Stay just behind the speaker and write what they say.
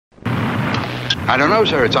I don't know,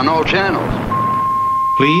 sir. It's on all channels.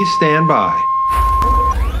 Please stand by.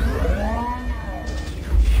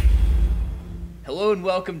 Hello and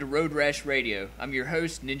welcome to RoadRashRadio. I'm your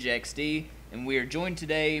host, Ninja XD, and we are joined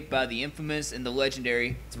today by the infamous and the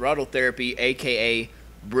legendary Throttle Therapy, a.k.a.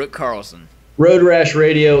 Brooke Carlson. Road Rash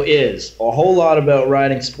Radio is a whole lot about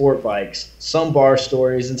riding sport bikes, some bar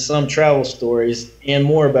stories and some travel stories, and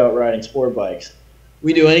more about riding sport bikes.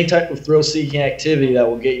 We do any type of thrill-seeking activity that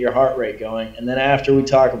will get your heart rate going, and then after we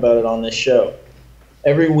talk about it on this show.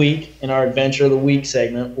 Every week in our Adventure of the Week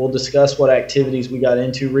segment, we'll discuss what activities we got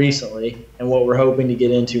into recently and what we're hoping to get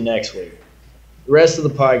into next week. The rest of the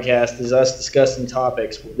podcast is us discussing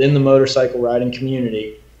topics within the motorcycle riding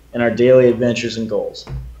community and our daily adventures and goals.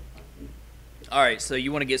 All right, so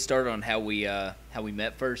you want to get started on how we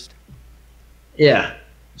met first? Yeah,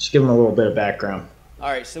 just give them a little bit of background. All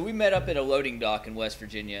right, so we met up at a loading dock in West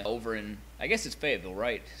Virginia over in, I guess it's Fayetteville,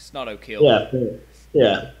 right? It's not Oak Hill.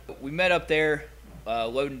 Yeah. We met up there,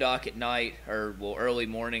 loading dock at night, or, well, early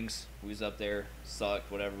mornings. We was up there, sucked,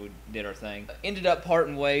 whatever, we did our thing. Ended up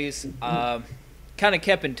parting ways, kind of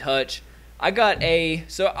kept in touch.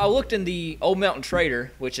 So I looked in the Old Mountain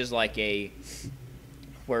Trader, which is like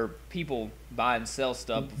where people buy and sell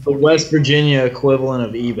stuff. The West Virginia equivalent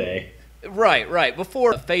of eBay. Right.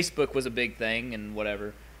 Before Facebook was a big thing and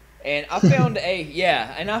whatever. And I found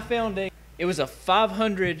it was a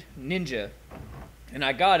 500 Ninja, and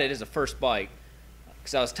I got it as a first bike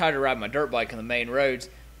because I was tired of riding my dirt bike on the main roads.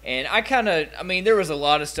 And there was a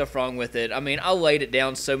lot of stuff wrong with it. I mean, I laid it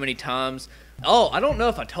down so many times. Oh, I don't know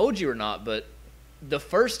if I told you or not, but the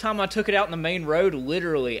first time I took it out on the main road,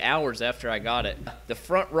 literally hours after I got it, the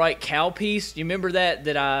front right cow piece, you remember that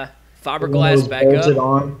I fiberglassed back up?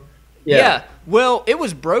 On? Yeah. Well, it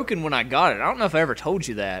was broken when I got it. I don't know if I ever told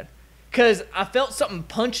you that. Because I felt something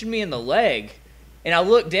punching me in the leg, and I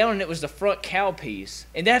looked down, and it was the front cow piece.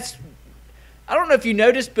 And I don't know if you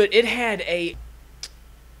noticed, but it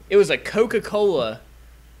was a Coca-Cola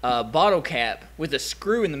bottle cap with a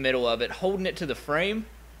screw in the middle of it, holding it to the frame.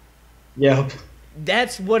 Yep.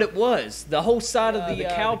 That's what it was. The whole side of the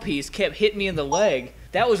cow piece kept hitting me in the leg.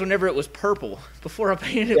 That was whenever it was purple, before I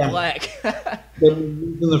painted it black. They're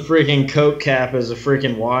using the freaking Coke cap as a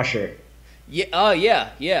freaking washer.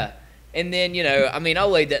 Yeah. And then, I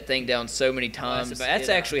laid that thing down so many times. That's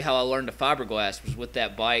actually how I learned to fiberglass, was with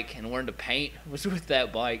that bike, and learned to paint was with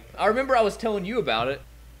that bike. I remember I was telling you about it.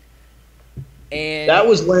 And that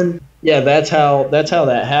was when, that's how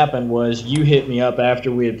that happened. Was you hit me up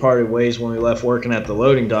after we had parted ways when we left working at the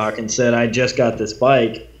loading dock and said, I just got this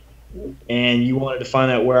bike, and you wanted to find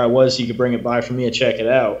out where I was so you could bring it by for me to check it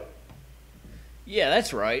out. Yeah,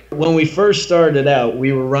 that's right. When we first started out,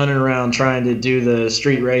 we were running around trying to do the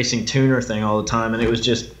street racing tuner thing all the time, and it was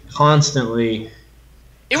just constantly.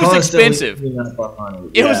 It was expensive.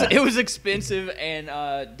 It was expensive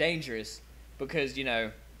and dangerous because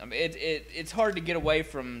it's hard to get away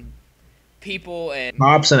from people and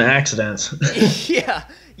cops and accidents.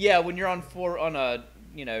 yeah, when you're on a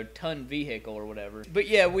ton vehicle or whatever. But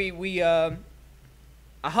yeah,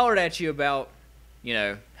 I hollered at you about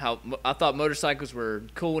how I thought motorcycles were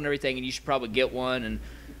cool and everything, and you should probably get one. And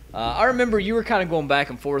I remember you were kind of going back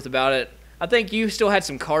and forth about it. I think you still had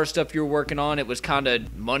some car stuff you were working on. It was kind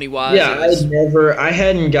of money-wise. Yeah, I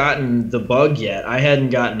hadn't gotten the bug yet. I hadn't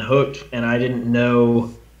gotten hooked, and I didn't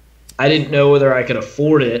know whether I could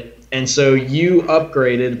afford it. And so you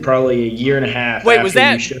upgraded probably a year and a half. Wait, was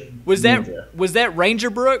that Ranger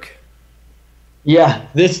Brook? Yeah,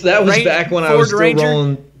 that was back when I was still Ranger?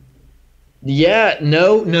 rolling. Yeah,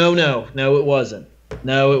 no, it wasn't.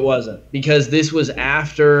 No, it wasn't, because this was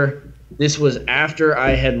after I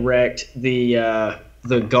had wrecked the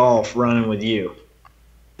Golf running with you.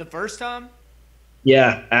 The first time?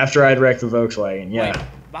 Yeah, after I'd wrecked the Volkswagen. Yeah. Wait,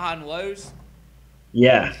 behind Lowe's?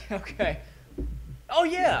 Yeah. Okay. Oh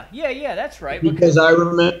yeah, that's right. Because I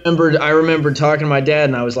remember talking to my dad,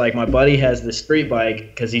 and I was like, my buddy has this street bike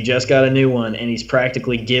because he just got a new one, and he's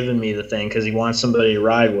practically giving me the thing because he wants somebody to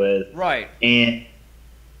ride with. Right. And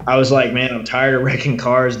I was like, man, I'm tired of wrecking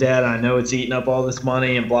cars, Dad. I know it's eating up all this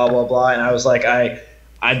money and blah blah blah. And I was like, I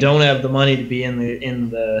don't have the money to be in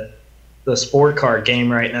the sport car game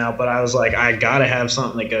right now, but I was like, I gotta have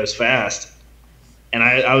something that goes fast. And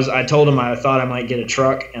I told him I thought I might get a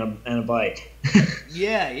truck and a bike.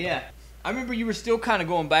 Yeah. I remember you were still kind of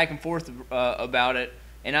going back and forth about it,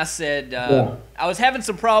 and I said I was having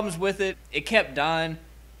some problems with it. It kept dying.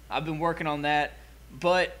 I've been working on that,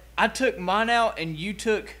 but I took mine out, and you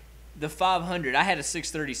took the 500. I had a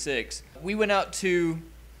 636. We went out to,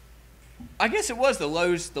 I guess it was the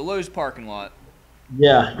Lowe's parking lot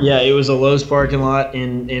Yeah, it was a Lowe's parking lot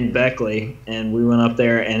in Beckley, and we went up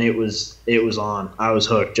there, and it was on. I was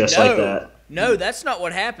hooked just like that. No, that's not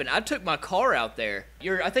what happened. I took my car out there.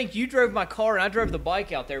 I think you drove my car, and I drove the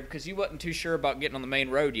bike out there because you wasn't too sure about getting on the main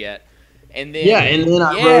road yet. And then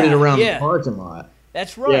I rode it around the parking lot.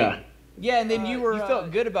 That's right. Yeah, and then you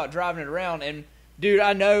felt good about driving it around. And dude,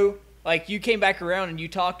 I know, like, you came back around and you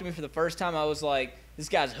talked to me for the first time. I was like, this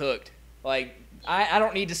guy's hooked. Like, I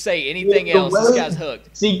don't need to say anything else. This guy's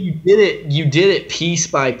hooked. See, you did it piece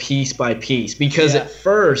by piece by piece, because at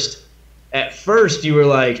first you were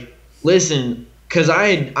like, listen, because I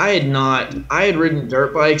had ridden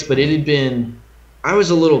dirt bikes, but it had been, I was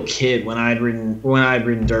a little kid when I had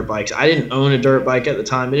ridden dirt bikes. I didn't own a dirt bike at the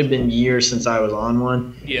time. It had been years since I was on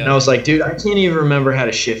one. Yeah. And I was like, dude, I can't even remember how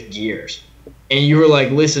to shift gears. And you were like,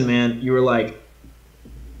 listen, man, you were like,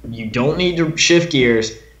 you don't need to shift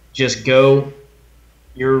gears. Just go.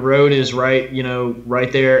 Your road is right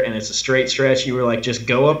there, and it's a straight stretch. You were like, just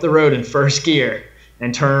go up the road in first gear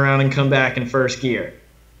and turn around and come back in first gear.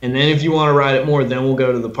 And then if you want to ride it more, then we'll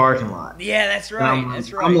go to the parking lot. Yeah, that's right.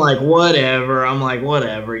 That's right. I'm like, whatever.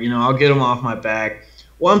 I'll get them off my back.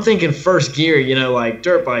 Well, I'm thinking first gear, like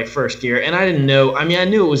dirt bike first gear. And I didn't know. I mean, I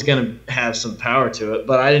knew it was going to have some power to it,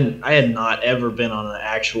 but I had not ever been on an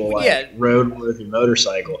actual roadworthy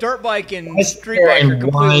motorcycle. Dirt bike and street bike are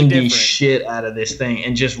completely different. The shit out of this thing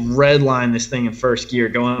and just redline this thing in first gear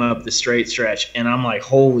going up the straight stretch. And I'm like,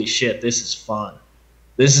 holy shit, this is fun.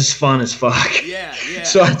 This is fun as fuck. Yeah.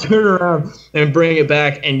 So I turn around and bring it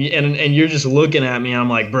back, and you're just looking at me. And I'm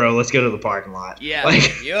like, bro, let's go to the parking lot. Yeah.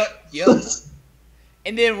 Yep.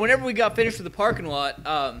 And then whenever we got finished with the parking lot,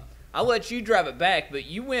 I let you drive it back, but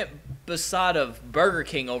you went beside of Burger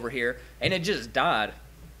King over here, and it just died.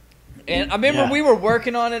 And I remember we were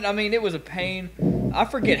working on it. I mean, it was a pain. I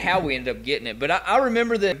forget how we ended up getting it, but I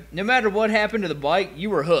remember that no matter what happened to the bike,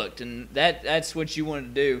 you were hooked, and that's what you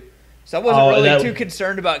wanted to do. So I wasn't really too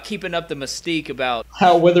concerned about keeping up the mystique about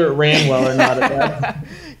whether it ran well or not at that.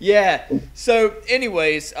 Yeah. So,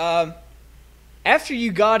 anyways, after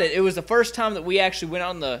you got it, it was the first time that we actually went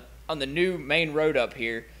on the new main road up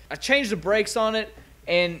here. I changed the brakes on it,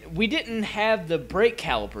 and we didn't have the brake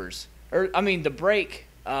calipers, the brake.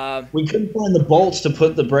 We couldn't find the bolts to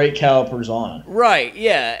put the brake calipers on. Right,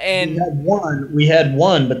 yeah. And we had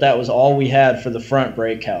one, but that was all we had for the front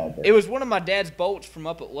brake caliper. It was one of my dad's bolts from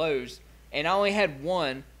up at Lowe's, and I only had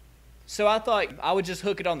one. So I thought I would just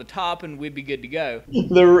hook it on the top and we'd be good to go.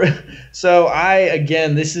 This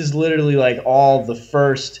is literally like all the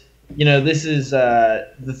first, this is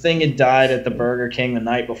the thing had died at the Burger King the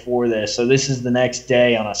night before this. So this is the next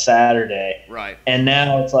day on a Saturday. Right. And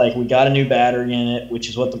now it's like we got a new battery in it, which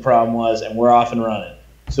is what the problem was, and we're off and running.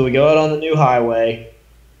 So we go out on the new highway,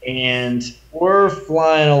 and we're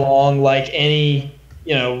flying along like any,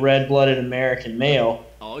 red-blooded American male.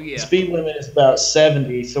 Oh, yeah. The speed limit is about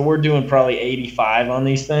 70, so we're doing probably 85 on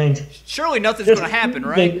these things. Surely nothing's going to happen,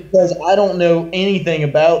 right? Because I don't know anything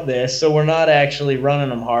about this, so we're not actually running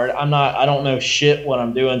them hard. I don't know shit what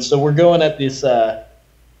I'm doing. So we're going at this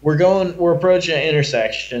we're approaching an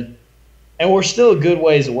intersection, and we're still a good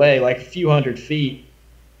ways away, like a few hundred feet.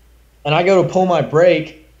 And I go to pull my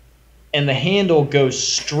brake, and the handle goes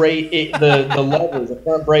straight, the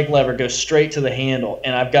front brake lever goes straight to the handle,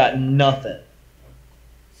 and I've got nothing.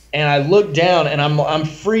 And I look down, and I'm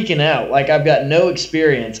freaking out. Like, I've got no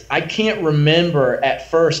experience. I can't remember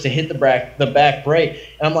at first to hit the back brake.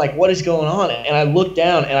 And I'm like, what is going on? And I look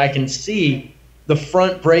down, and I can see the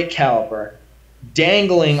front brake caliper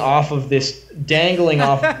dangling off of its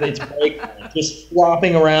brake line, just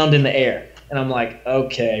flopping around in the air. And I'm like,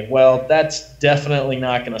 okay, well, that's definitely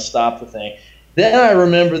not going to stop the thing. Then I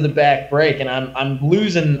remember the back brake, and I'm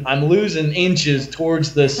losing inches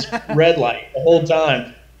towards this red light the whole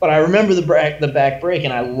time. But I remember the back brake,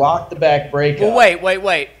 and I locked the back brake up. Well,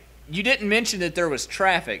 wait. You didn't mention that there was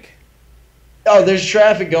traffic. Oh, there's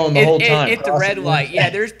traffic going the whole time. At the red light. Yeah,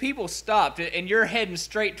 there's people stopped, and you're heading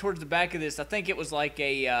straight towards the back of this. I think it was like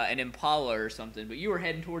an Impala or something, but you were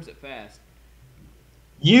heading towards it fast.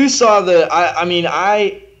 You saw I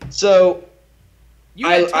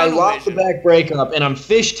locked the back brake up, and I'm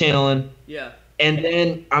fishtailing. Yeah. And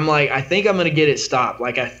then I'm like, I think I'm going to get it stopped.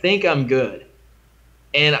 Like, I think I'm good.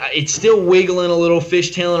 And it's still wiggling a little,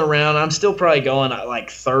 fishtailing around. I'm still probably going at like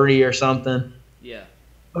 30 or something. Yeah.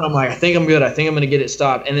 But I'm like, I think I'm good. I think I'm going to get it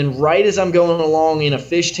stopped. And then right as I'm going along in a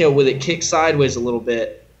fishtail with it kicked sideways a little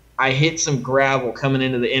bit, I hit some gravel coming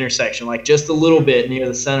into the intersection, like just a little bit near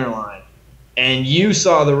the center line. And you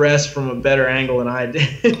saw the rest from a better angle than I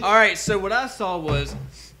did. All right, so what I saw was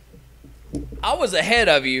I was ahead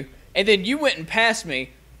of you, and then you went and passed me.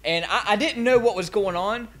 And I didn't know what was going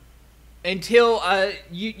on until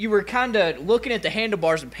you were kind of looking at the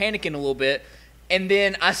handlebars and panicking a little bit. And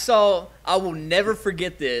then I will never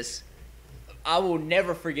forget this.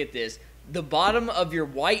 The bottom of your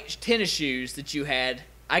white tennis shoes that you had,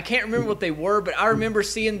 I can't remember what they were, but I remember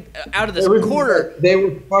seeing out of this quarter. They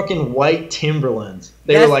were fucking white Timberlands.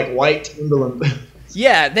 They were like white Timberland boots.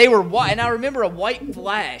 Yeah, they were white. And I remember a white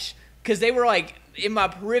flash because they were like in my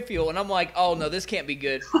peripheral. And I'm like, oh, no, this can't be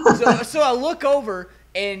good. So I look over,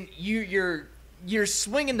 and you're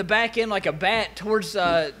swinging the back end like a bat towards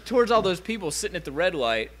all those people sitting at the red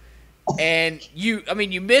light. And you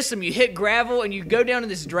miss them, you hit gravel, and you go down in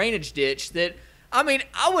this drainage ditch that,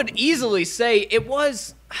 I would easily say it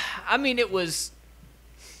wasn't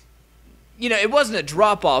a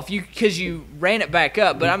drop-off because you ran it back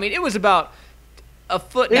up, but, it was about a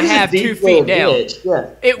foot and a half, 2 feet down.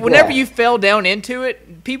 Whenever you fell down into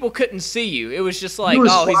it, people couldn't see you. It was just like, he's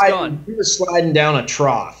gone. You were sliding down a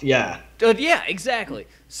trough, yeah. Yeah, exactly.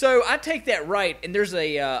 So I take that right, and there's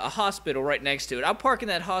a hospital right next to it. I park in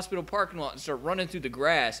that hospital parking lot and start running through the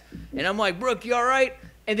grass. And I'm like, Brooke, you all right?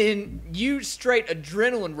 And then you straight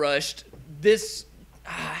adrenaline rushed this.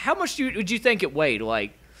 How much would you think it weighed?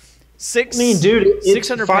 Like 600 it's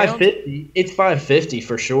 550? 550. It's 550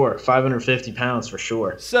 for sure. 550 pounds for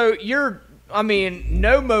sure. So you're,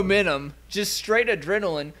 no momentum, just straight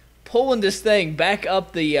adrenaline, pulling this thing back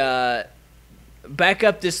up this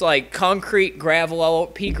like concrete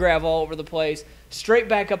pea gravel all over the place, straight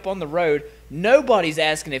back up on the road. Nobody's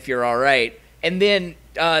asking if you're all right. And then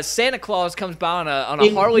Santa Claus comes by on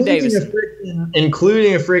a Harley Davidson.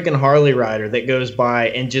 Including a freaking Harley rider that goes by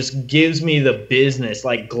and just gives me the business,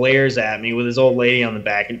 like glares at me with his old lady on the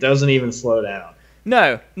back and doesn't even slow down.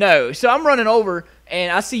 No. So I'm running over,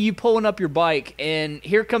 and I see you pulling up your bike, and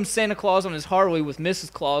here comes Santa Claus on his Harley with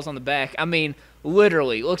Mrs. Claus on the back.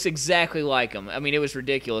 Literally, looks exactly like him. It was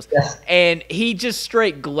ridiculous. Yeah. And he just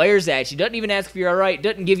straight glares at you. Doesn't even ask if you're all right.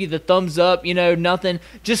 Doesn't give you the thumbs up, nothing.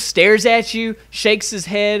 Just stares at you, shakes his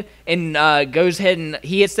head, and goes ahead and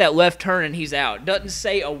he hits that left turn, and he's out. Doesn't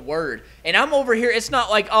say a word. And I'm over here. It's not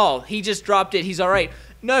like, oh, he just dropped it, he's all right.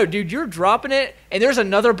 No, dude, you're dropping it, and there's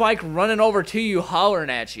another bike running over to you, hollering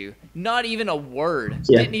at you. Not even a word.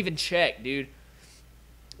 Yeah. Didn't even check, dude.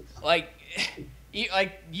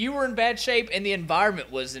 You were in bad shape, and the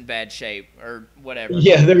environment was in bad shape, or whatever.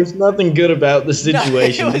 Yeah, there was nothing good about the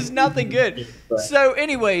situation. No, it was nothing good. So,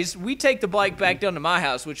 anyways, we take the bike back down to my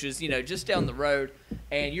house, which is, just down the road,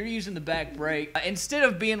 and you're using the back brake. Instead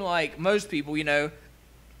of being like most people,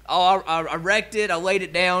 I wrecked it, I laid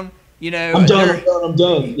it down, I'm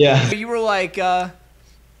done. Yeah. You were like,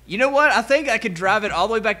 you know what? I think I could drive it all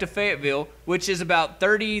the way back to Fayetteville, which is about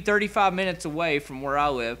 35 minutes away from where I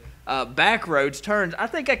live. Back roads, turns. I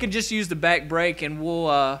think I could just use the back brake, and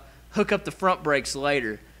we'll hook up the front brakes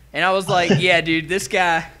later. And I was like, yeah, dude, this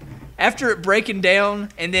guy, after it breaking down,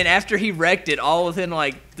 and then after he wrecked it, all within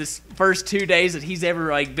this first 2 days that he's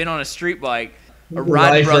ever been on a street bike, a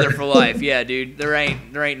riding brother for life. Yeah, dude, there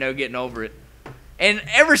ain't no getting over it. And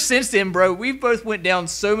ever since then, bro, we've both went down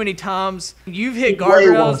so many times. You've hit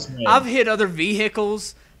guardrails. I've hit other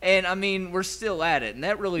vehicles, and we're still at it, and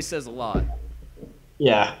that really says a lot.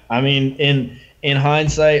 Yeah, in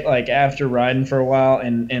hindsight, after riding for a while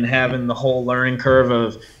and having the whole learning curve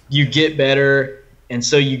of you get better, and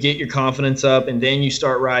so you get your confidence up, and then you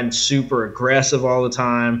start riding super aggressive all the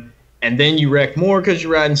time, and then you wreck more because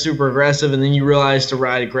you're riding super aggressive, and then you realize to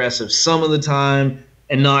ride aggressive some of the time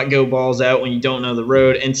and not go balls out when you don't know the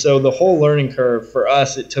road. And so the whole learning curve for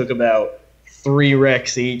us, it took about 3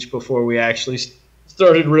 wrecks each before we actually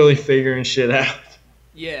started really figuring shit out.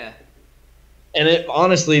 Yeah. And it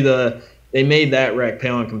honestly, they made that wreck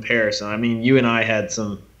pale in comparison. You and I had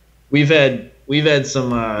we've had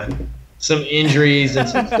some injuries and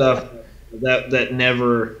some stuff that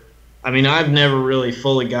never. I've never really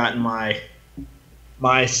fully gotten my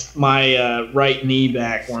right knee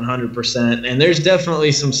back 100%, and there's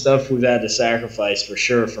definitely some stuff we've had to sacrifice for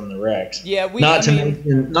sure from the wrecks. Yeah, not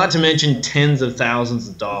to mention tens of thousands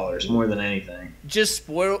of dollars more than anything. Just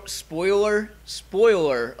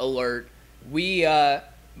spoiler alert. We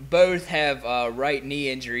both have right knee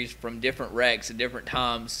injuries from different wrecks at different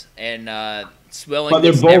times, and swelling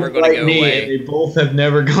that's never going to go away. They both have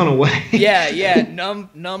never gone away. Yeah,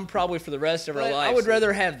 numb probably for the rest of our life. I would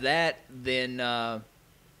rather have that than not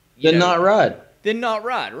ride. Then not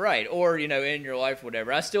ride, right? Or in your life,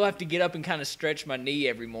 whatever. I still have to get up and kind of stretch my knee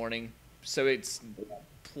every morning, so it's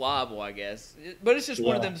pliable, I guess. But it's just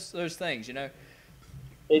one of those things,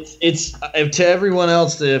 It's to everyone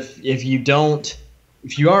else that if you don't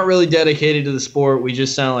if you aren't really dedicated to the sport, we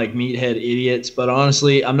just sound like meathead idiots. But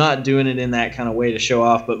honestly, I'm not doing it in that kind of way to show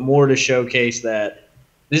off, but more to showcase that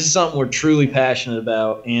this is something we're truly passionate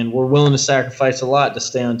about, and we're willing to sacrifice a lot to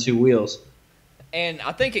stay on two wheels. And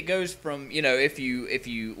I think it goes from, if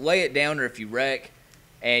you lay it down or if you wreck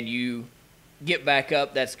and you get back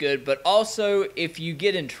up, that's good. But also if you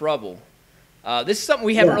get in trouble, this is something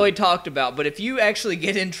we haven't really talked about, but if you actually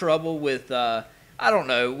get in trouble with,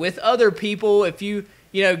 with other people, if you,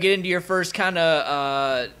 get into your first kind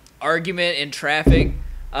of argument in traffic,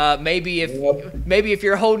 maybe if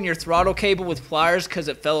you're holding your throttle cable with pliers because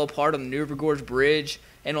it fell apart on the New River Gorge Bridge,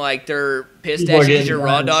 and like they're pissed at you because you're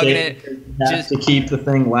raw dogging it, just to keep the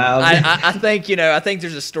thing loud. I think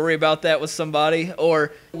there's a story about that with somebody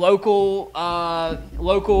or local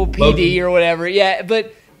PD or whatever. Yeah,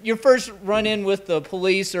 but your first run in with the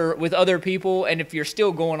police or with other people, and if you're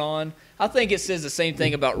still going on, I think it says the same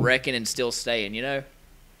thing about wrecking and still staying.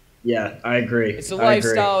 Yeah, I agree. It's a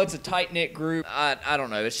lifestyle. It's a tight knit group. I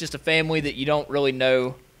don't know. It's just a family that you don't really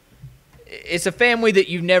know. It's a family that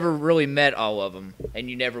you've never really met all of them, and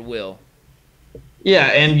you never will. Yeah,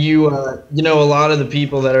 and a lot of the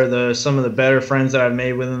people that are some of the better friends that I've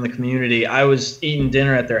made within the community, I was eating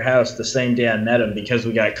dinner at their house the same day I met them because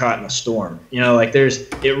we got caught in a storm.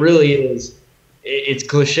 It really is. It's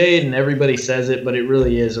cliched and everybody says it, but it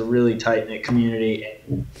really is a really tight-knit community.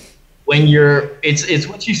 And when it's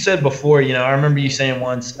what you said before, I remember you saying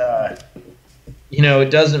once,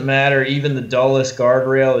 it doesn't matter. Even the dullest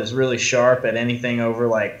guardrail is really sharp at anything over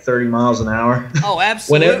like 30 miles an hour. Oh,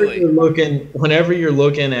 absolutely. Whenever you're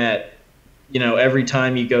looking at, every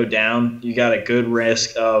time you go down, you got a good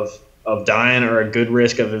risk of dying or a good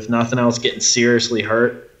risk of, if nothing else, getting seriously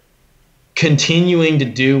hurt. Continuing to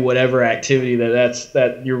do whatever activity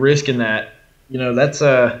that you're risking that's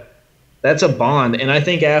a bond. And I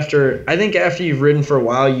think after you've ridden for a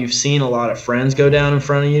while, you've seen a lot of friends go down in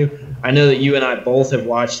front of you. I know that you and I both have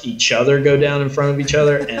watched each other go down in front of each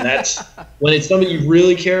other, and that's when it's somebody you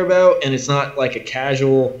really care about, and it's not like a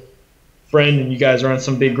casual friend and you guys are on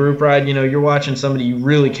some big group ride. You're watching somebody you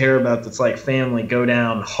really care about that's like family go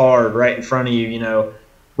down hard right in front of you,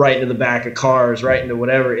 right into the back of cars, right into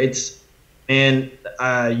whatever.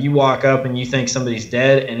 You walk up and you think somebody's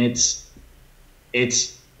dead, and it's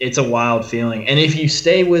a wild feeling. And if you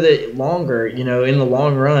stay with it longer, in the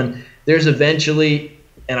long run, there's eventually,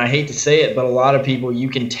 and I hate to say it, but a lot of people, you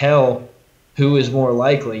can tell who is more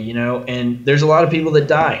likely, and there's a lot of people that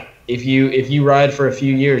die. If you ride for a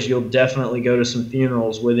few years, you'll definitely go to some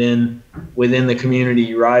funerals within the community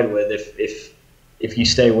you ride with if you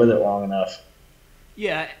stay with it long enough.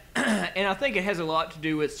 Yeah, and I think it has a lot to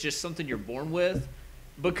do with just something you're born with.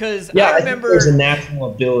 Because I remember think there's a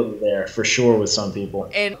natural ability there for sure with some people.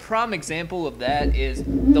 And prime example of that is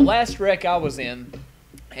the last wreck I was in,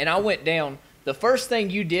 and I went down. The first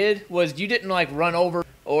thing you did was you didn't like run over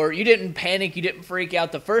or you didn't panic, you didn't freak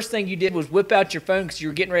out. The first thing you did was whip out your phone because you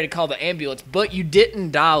were getting ready to call the ambulance, but you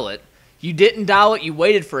didn't dial it. You didn't dial it. You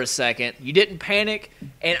waited for a second. You didn't panic,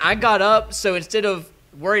 and I got up. So instead of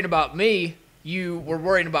worrying about me, you were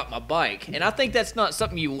worrying about my bike. And I think that's not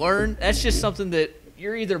something you learn. That's just something that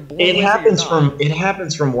you're either born with it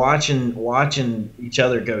happens from watching each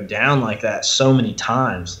other go down like that so many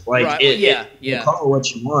times. Like right. You call it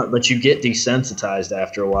what you want, but you get desensitized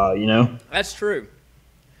after a while, That's true.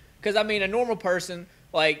 Because a normal person,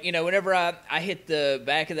 whenever I hit the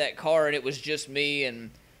back of that car and it was just me and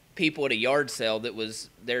people at a yard sale that was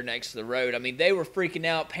there next to the road, they were freaking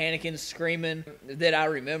out, panicking, screaming, that I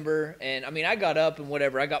remember. And I got up and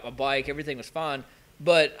whatever, I got my bike, everything was fine.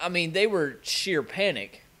 But, they were sheer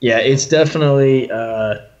panic. Yeah, it's definitely,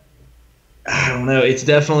 I don't know. It's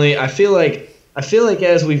definitely, I feel like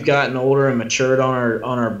as we've gotten older and matured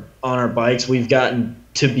on our bikes, we've gotten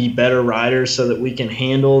to be better riders so that we can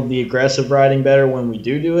handle the aggressive riding better when we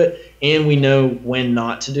do it, and we know when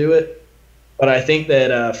not to do it. But I think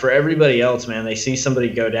that for everybody else, man, they see somebody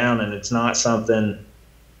go down and it's not something –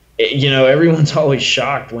 everyone's always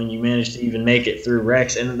shocked when you manage to even make it through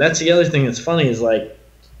wrecks. And that's the other thing that's funny is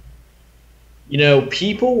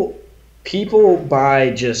people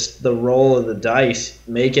by just the roll of the dice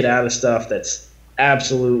make it out of stuff that's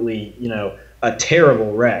absolutely, a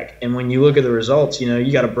terrible wreck. And when you look at the results,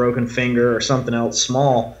 you got a broken finger or something else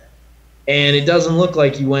small, and it doesn't look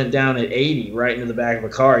like you went down at 80 right into the back of a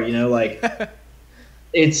car,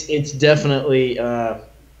 it's definitely,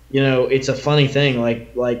 it's a funny thing.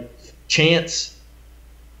 Like chance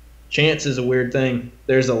is a weird thing.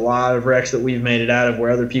 There's a lot of wrecks that we've made it out of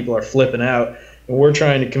where other people are flipping out, and we're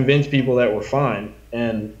trying to convince people that we're fine.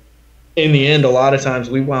 And in the end, a lot of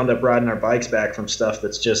times we wound up riding our bikes back from stuff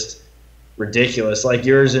that's just ridiculous. Like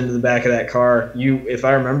yours into the back of that car. If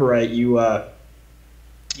I remember right, I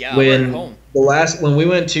rode home. When we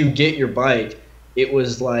went to get your bike, it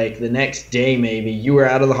was like the next day maybe. You were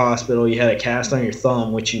out of the hospital. You had a cast on your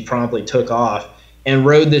thumb, which you promptly took off, and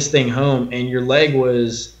rode this thing home. And your leg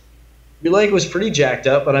was pretty jacked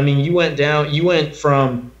up. But I mean, you went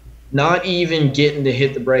from not even getting to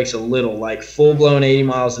hit the brakes a little, like full blown 80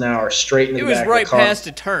 miles an hour straight into the back of the car. It was right past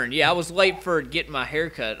a turn. Yeah, I was late for getting my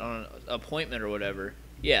haircut on an appointment or whatever.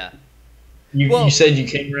 Yeah. You said you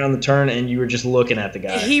came around the turn and you were just looking at the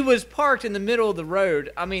guy. He was parked in the middle of the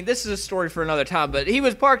road. I mean, this is a story for another time, but he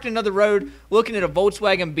was parked in another road looking at a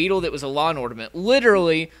Volkswagen Beetle that was a lawn ornament.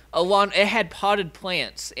 Literally, it had potted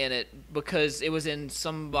plants in it because it was in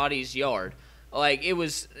somebody's yard. Like, it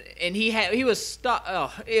was, and he was stuck.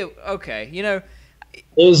 Oh, okay. You know,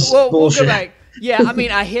 we'll go back. Yeah, I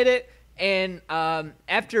mean, I hit it, and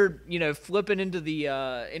after, flipping into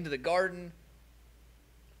the garden,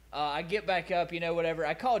 I get back up, whatever.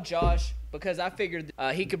 I called Josh because I figured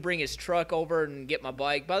he could bring his truck over and get my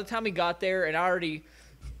bike. By the time he got there, and I already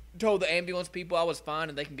told the ambulance people I was fine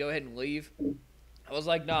and they can go ahead and leave, I was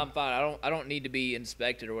like, no, I'm fine. I don't need to be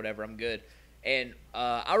inspected or whatever. I'm good. And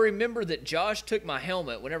I remember that Josh took my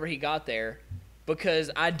helmet whenever he got there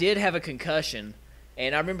because I did have a concussion.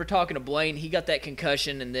 And I remember talking to Blaine. He got that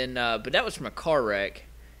concussion, and then but that was from a car wreck.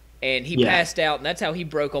 And he passed out, and that's how he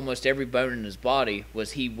broke almost every bone in his body,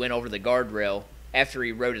 was he went over the guardrail after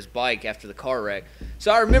he rode his bike after the car wreck.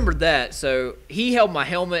 So I remembered that. So he held my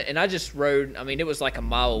helmet, and I just rode. I mean, it was like a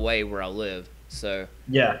mile away where I live. So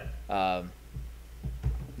yeah, I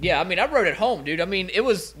mean, I rode it home, dude. I mean, it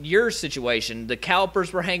was your situation. The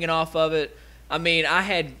calipers were hanging off of it. I mean, I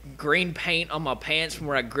had green paint on my pants from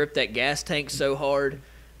where I gripped that gas tank so hard.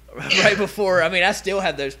 Right before, I mean, I still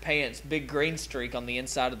have those pants, big green streak on the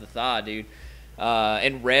inside of the thigh, dude,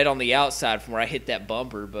 and red on the outside from where I hit that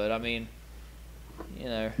bumper. But I mean,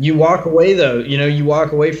 you walk away though. You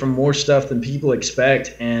walk away from more stuff than people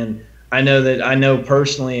expect. And I know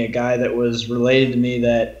personally a guy that was related to me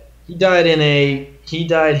that he died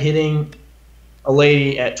hitting a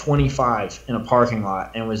lady at 25 in a parking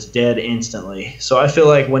lot and was dead instantly. So I feel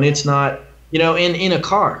like when it's not, in a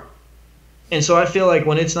car. And so I feel like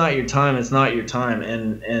when it's not your time, it's not your time,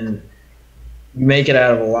 and you make it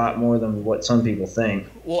out of a lot more than what some people think.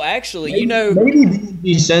 Well, actually, maybe being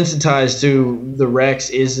desensitized to the wrecks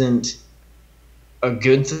isn't a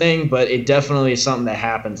good thing, but it definitely is something that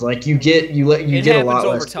happens. Like you get a lot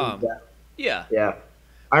less over time. Yeah. Yeah.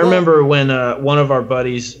 I remember when one of our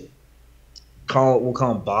buddies, we'll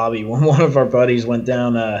call him Bobby, when one of our buddies went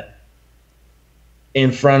down in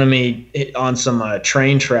front of me on some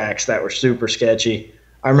train tracks that were super sketchy.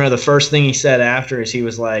 I remember the first thing he said after is he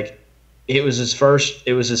was like, it was his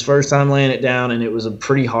first time laying it down, and it was a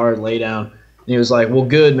pretty hard lay down. And he was like, well,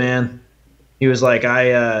 good, man. He was like,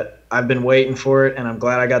 I've been waiting for it, and I'm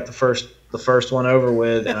glad I got the first one over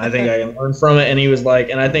with, and I think I can learn from it. And he was like,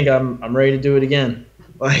 and I think I'm ready to do it again.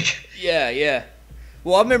 Like, yeah.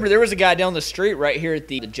 Well, I remember there was a guy down the street right here at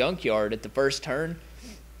the junkyard at the first turn.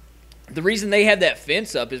 The reason they had that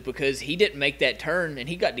fence up is because he didn't make that turn, and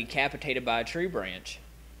he got decapitated by a tree branch.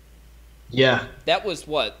 Yeah. That was,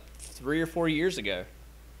 3 or 4 years ago.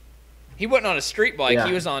 He wasn't on a street bike. Yeah.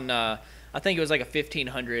 He was on, I think it was like a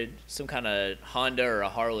 1500, some kind of Honda or a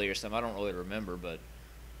Harley or something. I don't really remember, but.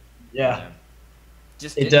 Yeah.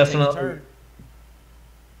 Just it definitely.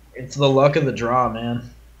 It's the luck of the draw, man.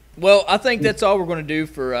 Well, I think that's all we're going to do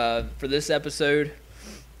for this episode.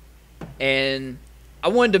 And I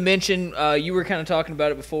wanted to mention, you were kind of talking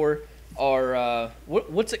about it before, our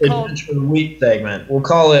what's it called? Adventure of the Week segment. We'll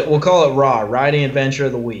call it RAW, Riding Adventure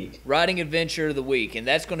of the Week. Riding Adventure of the Week, and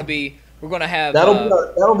that's going to be, we're going to have.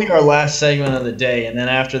 That'll be our last segment of the day, and then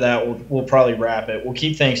after that we'll probably wrap it. We'll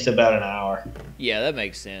keep things to about an hour. Yeah, that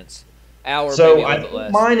makes sense. Hour, so maybe a little bit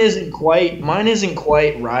less. Mine isn't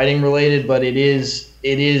quite riding related, but it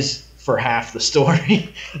is for half the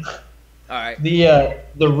story. All right.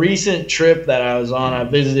 The recent trip that I was on, I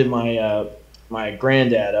visited my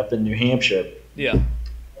granddad up in New Hampshire. Yeah.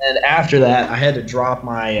 And after that, I had to drop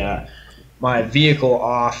my my vehicle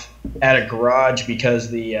off at a garage because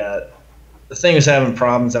the thing was having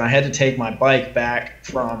problems, and I had to take my bike back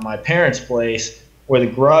from my parents' place where the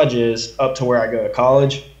garage is up to where I go to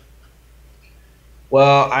college.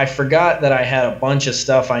 Well, I forgot that I had a bunch of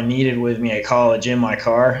stuff I needed with me at college in my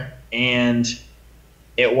car, and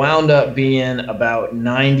it wound up being about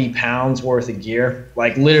 90 pounds worth of gear,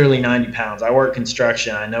 like literally 90 pounds. I work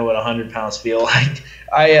construction. I know what 100 pounds feel like.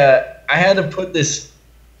 I had to put this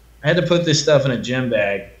stuff in a gym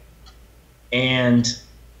bag, and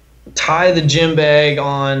tie the gym bag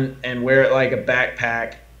on and wear it like a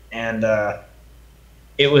backpack. And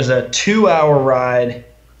it was a 2-hour ride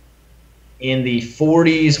in the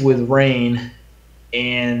 40s with rain.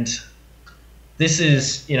 And this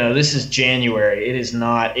is January. It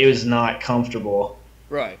was not comfortable.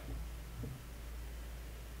 Right.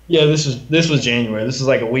 Yeah, this was January. This is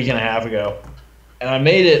like a week and a half ago. And I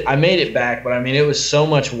made it back, but I mean, it was so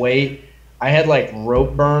much weight. I had like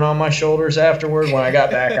rope burn on my shoulders afterward. When I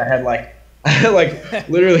got back, I had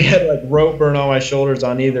literally had like rope burn on my shoulders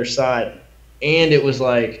on either side. And it was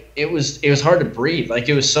hard to breathe. Like,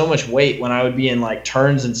 it was so much weight when I would be in like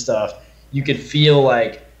turns and stuff. You could feel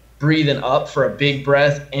like breathing up for a big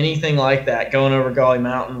breath, anything like that, going over Gully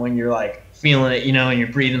Mountain when you're like feeling it, and you're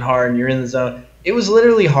breathing hard and you're in the zone. It was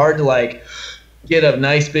literally hard to like get a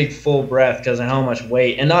nice big full breath because of how much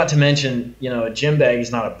weight. And not to mention, a gym bag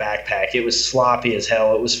is not a backpack. It was sloppy as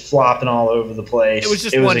hell. It was flopping all over the place. It was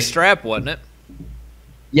just one strap, wasn't it?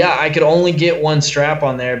 Yeah, I could only get one strap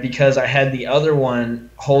on there because I had the other one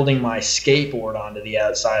holding my skateboard onto the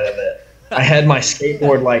outside of it. I had my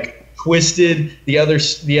skateboard like twisted, the other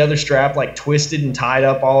strap like twisted and tied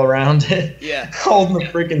up all around it. Yeah. Holding the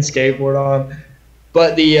freaking skateboard on.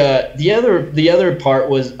 But the other part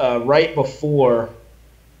was right before.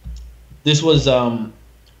 This was the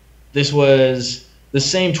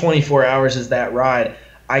same 24 hours as that ride.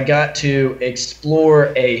 I got to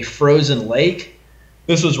explore a frozen lake.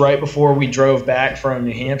 This was right before we drove back from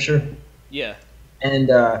New Hampshire. Yeah. And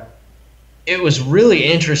it was really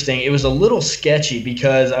interesting. It was a little sketchy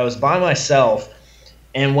because I was by myself,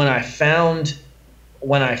 and when I found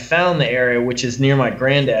the area, which is near my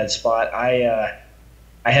granddad's spot, I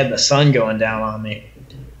had the sun going down on me.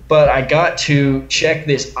 But I got to check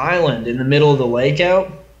this island in the middle of the lake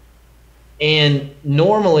out. And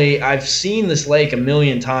normally I've seen this lake a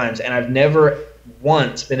million times, and I've never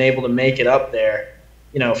once been able to make it up there,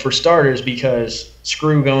 for starters, because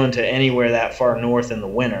screw going to anywhere that far north in the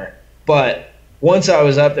winter. But once I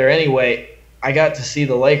was up there anyway, I got to see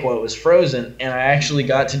the lake while it was frozen, and I actually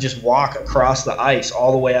got to just walk across the ice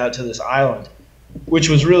all the way out to this island, which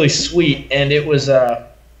was really sweet. And it was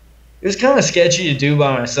kind of sketchy to do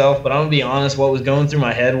by myself, but I'm going to be honest, what was going through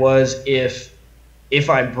my head was if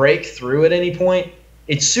I break through at any point,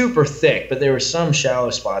 it's super thick, but there were some shallow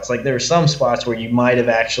spots. Like, there were some spots where you might have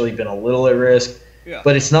actually been a little at risk,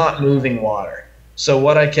 but it's not moving water. So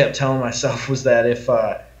what I kept telling myself was that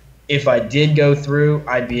if I did go through,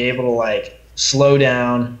 I'd be able to, like, slow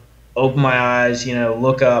down, open my eyes,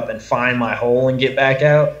 look up and find my hole and get back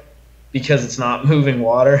out, because it's not moving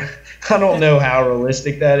water. I don't know how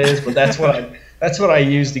realistic that is, but that's what I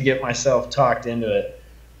used to get myself talked into it.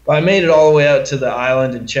 But I made it all the way out to the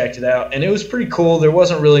island and checked it out, and it was pretty cool. There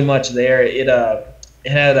wasn't really much there. It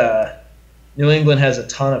had New England has a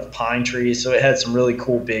ton of pine trees, so it had some really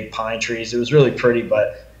cool big pine trees. It was really pretty,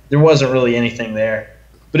 but there wasn't really anything there.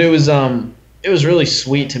 But it was really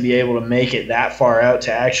sweet to be able to make it that far out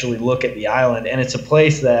to actually look at the island, and it's a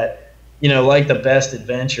place that, like the best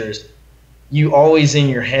adventures, you always in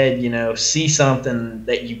your head, see something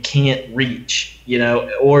that you can't reach,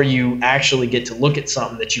 or you actually get to look at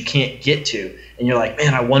something that you can't get to. And you're like,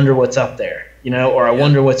 man, I wonder what's up there, or I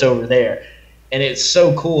wonder what's over there. And it's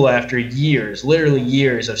so cool after years, literally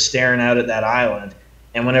years of staring out at that island.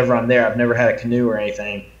 And whenever I'm there, I've never had a canoe or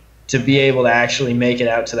anything. To be able to actually make it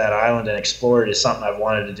out to that island and explore it is something I've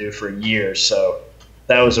wanted to do for years. So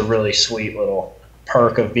that was a really sweet little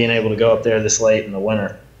perk of being able to go up there this late in the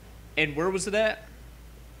winter. And where was it at?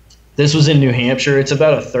 This was in New Hampshire. It's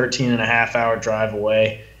about a 13-and-a-half-hour drive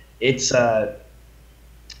away. It's a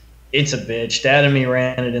bitch. Dad and me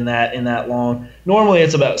ran it in that long. Normally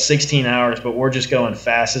it's about 16 hours, but we're just going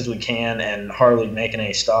fast as we can and hardly making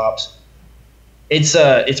any stops.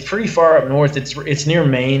 It's pretty far up north. It's near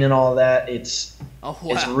Maine and all that. It's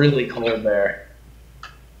really cold there.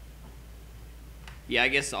 Yeah, I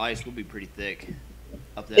guess the ice will be pretty thick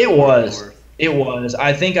up there. It was.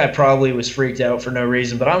 I think I probably was freaked out for no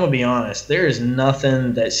reason, but I'm going to be honest. There is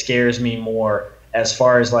nothing that scares me more as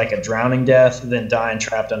far as like a drowning death than dying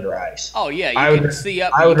trapped under ice. Oh, yeah. You can see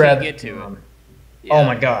up, but you can't get to it. Yeah. Oh,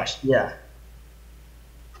 my gosh. Yeah.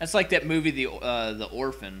 That's like that movie, The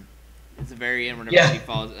Orphan. It's the very end whenever she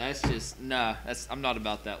falls. That's just, I'm not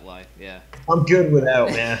about that life. Yeah. I'm good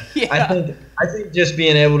without, man. Yeah. I think just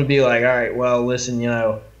being able to be like, all right, well, listen,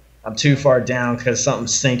 I'm too far down because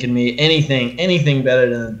something's sinking me. Anything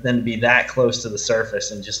better than to be that close to the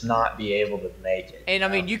surface and just not be able to make it. And I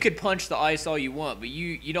mean, you could punch the ice all you want, but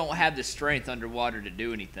you don't have the strength underwater to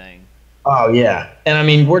do anything. Oh yeah, and I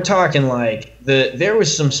mean, we're talking like there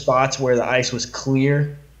was some spots where the ice was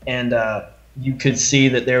clear, and you could see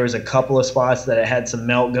that there was a couple of spots that it had some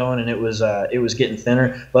melt going, and it was getting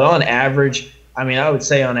thinner. But on average, I mean, I would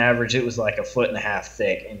say on average it was like 1.5 feet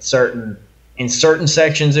thick. In certain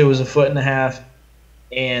sections, it was 1.5 feet,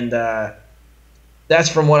 and that's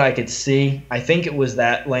from what I could see. I think it was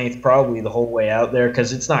that length probably the whole way out there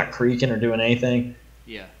because it's not creaking or doing anything.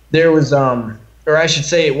 Yeah. There was, or I should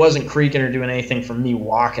say, it wasn't creaking or doing anything from me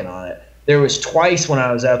walking on it. There was twice when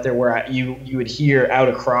I was out there where you would hear out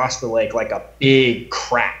across the lake like a big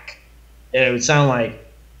crack, and it would sound like,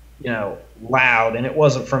 loud, and it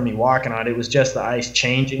wasn't from me walking on it. It was just the ice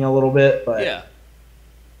changing a little bit. But Yeah.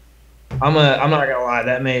 I'm not gonna lie,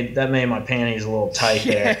 that made my panties a little tight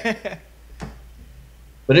there.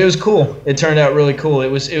 But it was cool. It turned out really cool. It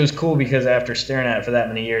was cool because after staring at it for that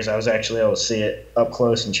many years, I was actually able to see it up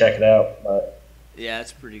close and check it out. But Yeah,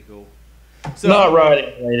 that's pretty cool. So, not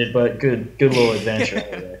riding related, but good little adventure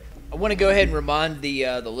over there. I want to go ahead and remind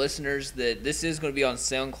the listeners that this is going to be on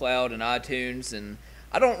SoundCloud and iTunes, and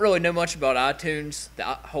I don't really know much about iTunes, the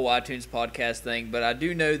whole iTunes podcast thing, but I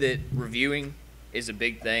do know that reviewing is a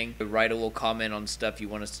big thing. Write a little comment on stuff you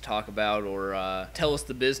want us to talk about, or tell us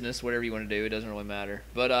the business, whatever you want to do. It doesn't really matter.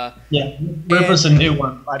 But yeah, rip us a new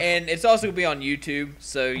one. And it's also going to be on YouTube,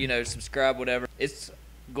 so subscribe, whatever. It's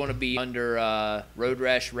going to be under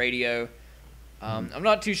RoadRashRadio. I'm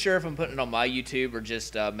not too sure if I'm putting it on my YouTube or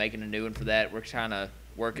just making a new one for that. We're kind of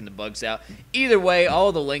working the bugs out. Either way,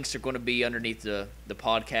 all the links are going to be underneath the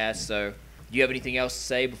podcast. So, do you have anything else to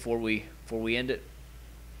say before we end it?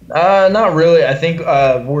 Not really. I think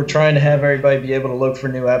we're trying to have everybody be able to look for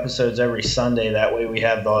new episodes every Sunday. That way we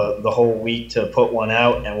have the whole week to put one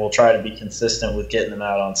out, and we'll try to be consistent with getting them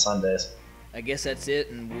out on Sundays. I guess that's it,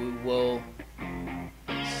 and we will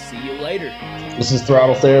see you later. This is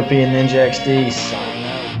Throttle Therapy and Ninja XD signing